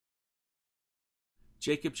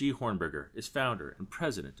Jacob G. Hornberger is founder and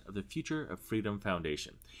president of the Future of Freedom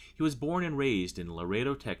Foundation. He was born and raised in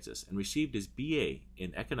Laredo, Texas, and received his BA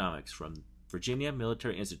in economics from Virginia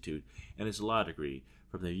Military Institute and his law degree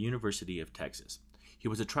from the University of Texas. He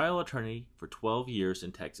was a trial attorney for 12 years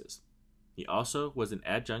in Texas. He also was an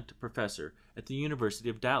adjunct professor at the University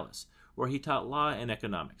of Dallas, where he taught law and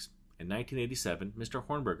economics. In 1987, Mr.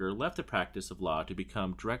 Hornberger left the practice of law to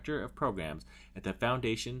become director of programs at the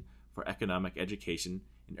Foundation for Economic Education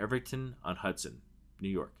in Irvington-on-Hudson, New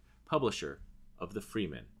York, publisher of The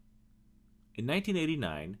Freeman. In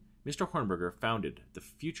 1989, Mr. Hornberger founded the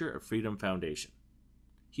Future of Freedom Foundation.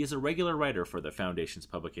 He is a regular writer for the Foundation's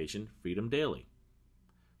publication, Freedom Daily.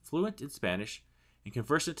 Fluent in Spanish and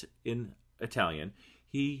conversant in Italian,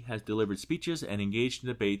 he has delivered speeches and engaged in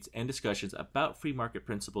debates and discussions about free market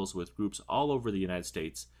principles with groups all over the United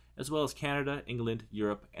States, as well as Canada, England,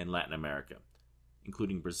 Europe, and Latin America,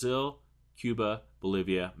 including Brazil, Cuba,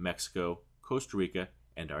 Bolivia, Mexico, Costa Rica,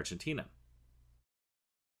 and Argentina.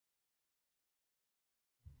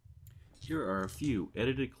 Here are a few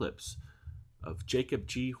edited clips of Jacob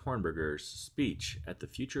G. Hornberger's speech at the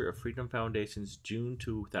Future of Freedom Foundation's June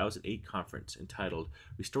 2008 conference entitled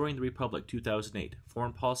Restoring the Republic 2008,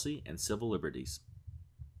 Foreign Policy and Civil Liberties.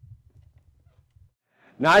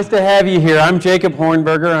 Nice to have you here. I'm Jacob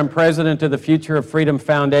Hornberger. I'm president of the Future of Freedom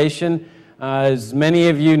Foundation. As many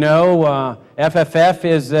of you know, FFF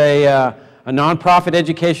is a nonprofit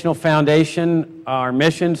educational foundation. Our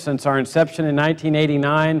mission since our inception in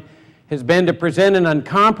 1989 has been to present an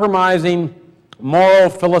uncompromising moral,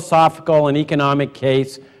 philosophical, and economic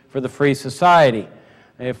case for the free society.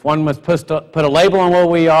 If one must put a label on what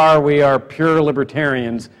we are pure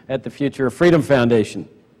libertarians at the Future of Freedom Foundation.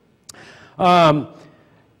 The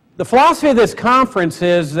philosophy of this conference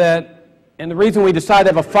is that, and the reason we decided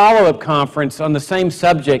to have a follow-up conference on the same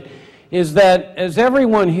subject, is that, as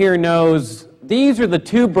everyone here knows, these are the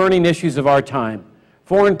two burning issues of our time: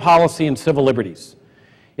 foreign policy and civil liberties.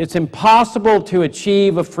 It's impossible to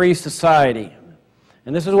achieve a free society.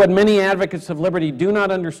 And this is what many advocates of liberty do not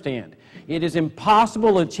understand. It is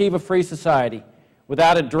impossible to achieve a free society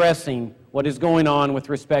without addressing what is going on with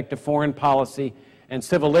respect to foreign policy and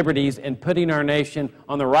civil liberties and putting our nation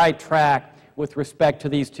on the right track with respect to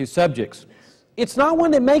these two subjects. It's not one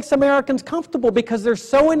that makes Americans comfortable because they're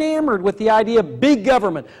so enamored with the idea of big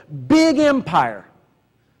government, big empire,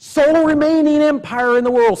 sole remaining empire in the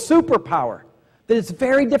world, superpower, that it's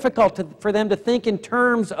very difficult for them to think in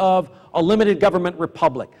terms of a limited government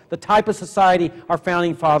republic, the type of society our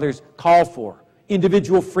founding fathers called for: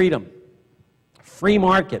 individual freedom, free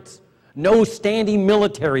markets, no standing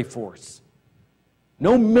military force,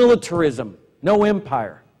 no militarism, no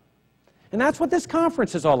empire. And that's what this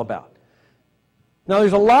conference is all about. Now,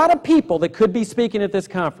 there's a lot of people that could be speaking at this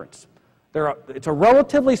conference. It's a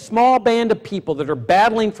relatively small band of people that are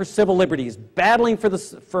battling for civil liberties, battling for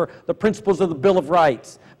the principles of the Bill of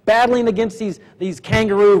Rights, battling against these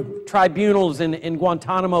kangaroo tribunals in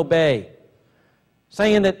Guantanamo Bay,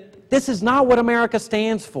 saying that this is not what America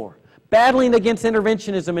stands for, battling against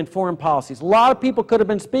interventionism in foreign policies. A lot of people could have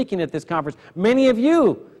been speaking at this conference. Many of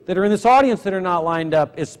you that are in this audience that are not lined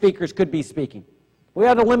up as speakers could be speaking. We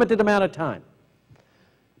had a limited amount of time.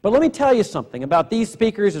 But let me tell you something about these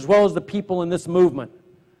speakers as well as the people in this movement,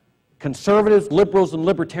 conservatives, liberals, and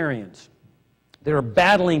libertarians, that are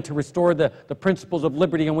battling to restore the principles of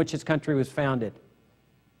liberty on which this country was founded.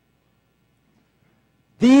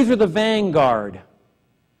 These are the vanguard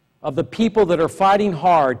of the people that are fighting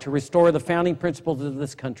hard to restore the founding principles of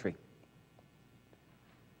this country.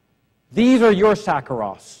 These are your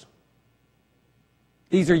Sakharovs.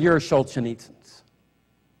 These are your Solzhenitsyns.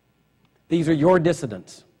 These are your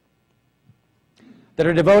dissidents that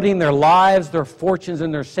are devoting their lives, their fortunes,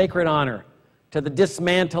 and their sacred honor to the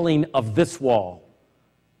dismantling of this wall,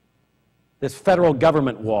 this federal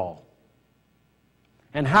government wall.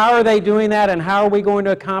 And how are they doing that, and how are we going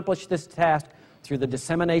to accomplish this task? Through the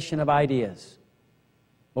dissemination of ideas.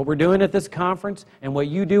 What we're doing at this conference, and what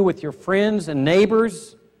you do with your friends and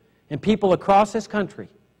neighbors and people across this country,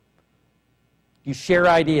 you share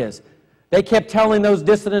ideas. They kept telling those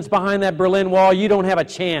dissidents behind that Berlin Wall, you don't have a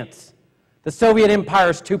chance. The Soviet Empire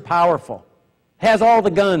is too powerful. It has all the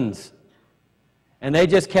guns. And they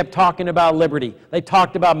just kept talking about liberty. They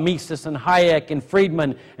talked about Mises and Hayek and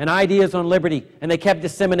Friedman and ideas on liberty, and they kept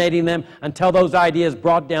disseminating them until those ideas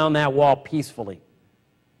brought down that wall peacefully.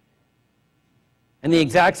 And the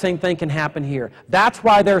exact same thing can happen here. That's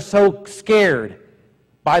why they're so scared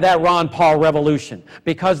by that Ron Paul revolution,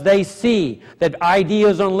 because they see that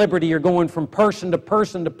ideas on liberty are going from person to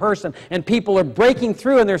person to person, and people are breaking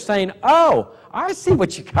through and they're saying, oh, I see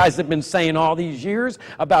what you guys have been saying all these years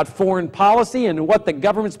about foreign policy and what the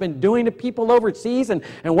government's been doing to people overseas and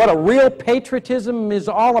what a real patriotism is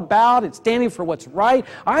all about. It's standing for what's right.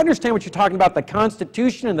 I understand what you're talking about, the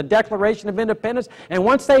Constitution and the Declaration of Independence, and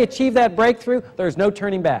once they achieve that breakthrough, there's no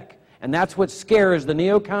turning back. And that's what scares the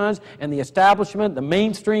neocons and the establishment, the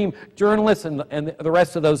mainstream journalists, and the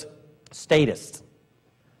rest of those statists.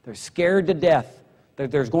 They're scared to death that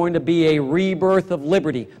there's going to be a rebirth of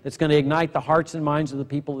liberty that's going to ignite the hearts and minds of the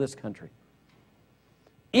people of this country.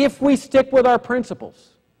 If we stick with our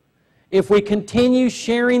principles, if we continue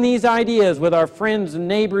sharing these ideas with our friends and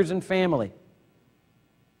neighbors and family,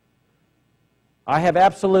 I have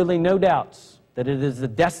absolutely no doubts that it is the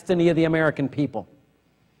destiny of the American people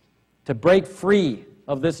to break free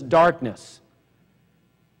of this darkness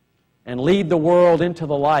and lead the world into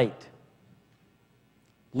the light,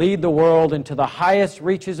 lead the world into the highest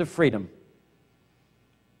reaches of freedom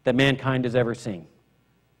that mankind has ever seen.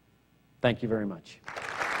 Thank you very much.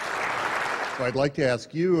 So I'd like to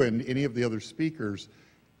ask you and any of the other speakers,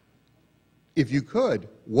 if you could,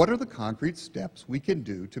 what are the concrete steps we can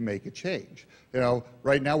do to make a change? You know,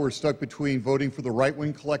 right now we're stuck between voting for the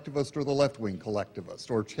right-wing collectivist or the left-wing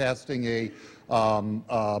collectivist, or casting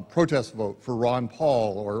a protest vote for Ron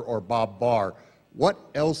Paul or Bob Barr. What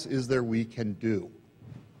else is there we can do?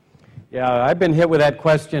 Yeah, I've been hit with that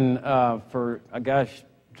question for, gosh,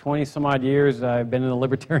 20-some-odd years. I've been in the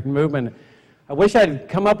libertarian movement. I wish I'd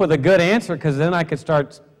come up with a good answer, because then I could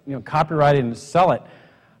start, copyright it and sell it.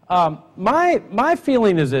 My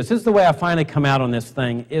feeling is this is the way I finally come out on this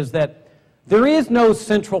thing, is that there is no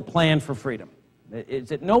central plan for freedom. It's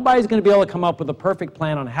that nobody's going to be able to come up with a perfect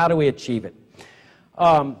plan on how do we achieve it.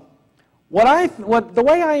 The way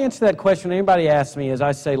I answer that question when anybody asks me is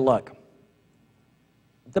I say, look,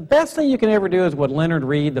 the best thing you can ever do is what Leonard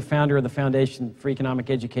Read, the founder of the Foundation for Economic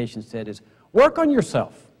Education, said, is work on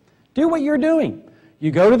yourself. Do what you're doing.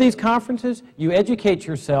 You go to these conferences, you educate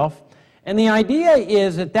yourself, and the idea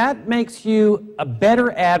is that that makes you a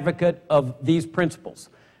better advocate of these principles.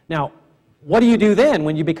 Now, what do you do then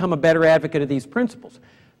when you become a better advocate of these principles?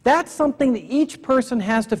 That's something that each person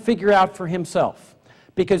has to figure out for himself,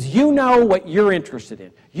 because you know what you're interested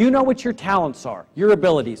in. You know what your talents are, your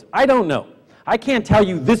abilities. I don't know. I can't tell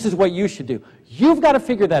you this is what you should do. You've got to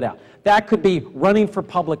figure that out. That could be running for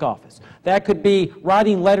public office. That could be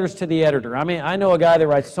writing letters to the editor. I mean, I know a guy that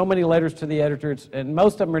writes so many letters to the editor, and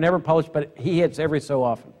most of them are never published, but he hits every so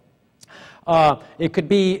often. It could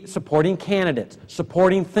be supporting candidates,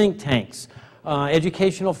 supporting think tanks,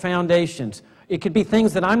 educational foundations. It could be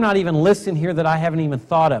things that I'm not even listing here that I haven't even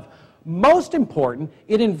thought of. Most important,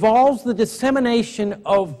 it involves the dissemination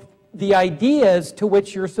of the ideas to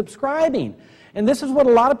which you're subscribing. And this is what a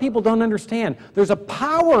lot of people don't understand. There's a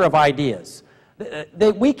power of ideas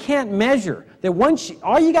that we can't measure. That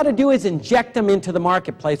all you got to do is inject them into the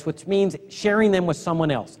marketplace, which means sharing them with someone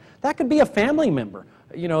else. That could be a family member.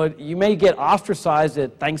 You know, you may get ostracized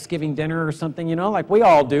at Thanksgiving dinner or something, you know, like we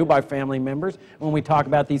all do by family members when we talk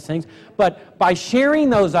about these things. But by sharing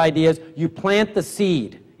those ideas, you plant the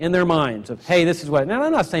seed in their minds of, hey, this is what, now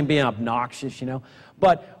I'm not saying being obnoxious, you know,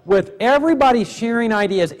 but with everybody sharing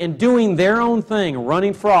ideas and doing their own thing,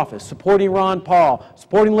 running for office, supporting Ron Paul,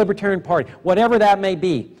 supporting the Libertarian Party, whatever that may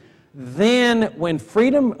be, then when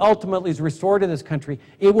freedom ultimately is restored to this country,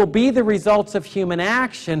 it will be the results of human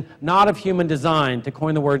action, not of human design, to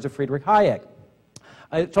coin the words of Friedrich Hayek.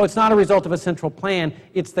 So it's not a result of a central plan,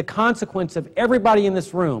 it's the consequence of everybody in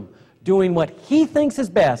this room doing what he thinks is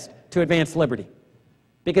best to advance liberty,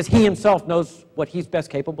 because he himself knows what he's best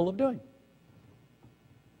capable of doing.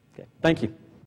 Okay, thank you.